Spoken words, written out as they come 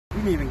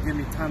didn't even give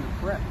me time to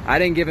prep. I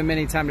didn't give him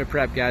any time to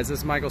prep, guys. This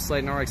is Michael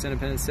Slate, Norwick's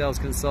independent sales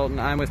consultant.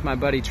 I'm with my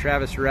buddy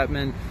Travis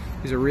Repman.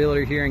 He's a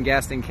realtor here in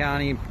Gaston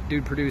County.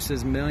 Dude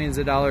produces millions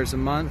of dollars a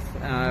month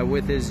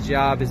with his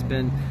job. Has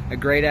been a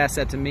great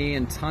asset to me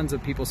and tons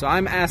of people. So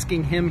I'm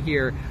asking him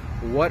here,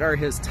 what are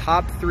his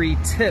top 3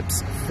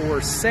 tips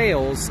for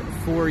sales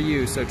for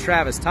you? So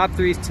Travis, top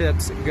 3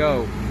 tips,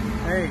 go.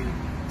 Hey,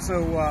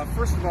 so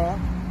first of all,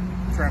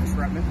 Travis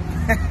Repman.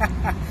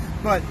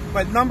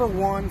 but number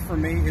 1 for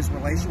me is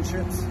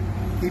relationships.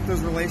 Keep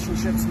those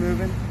relationships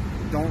moving.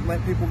 Don't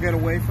let people get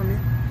away from you.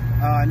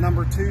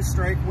 Number 2,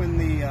 strike when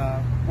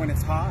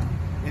it's hot.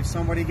 If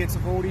somebody gets a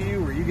hold of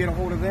you or you get a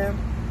hold of them,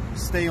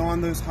 stay on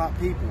those hot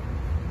people.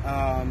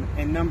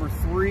 And number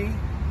 3,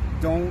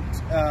 don't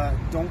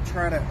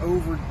try to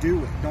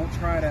overdo it. Don't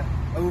try to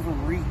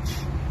overreach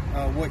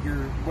what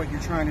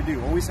you're trying to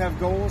do. Always have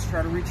goals.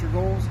 Try to reach your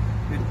goals.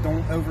 But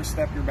don't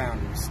overstep your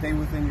boundaries. Stay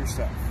within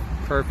yourself.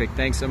 Perfect.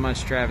 Thanks so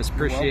much, Travis.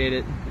 Appreciate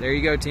it. There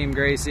you go, Team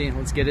Gracie.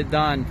 Let's get it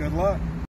done. Good luck.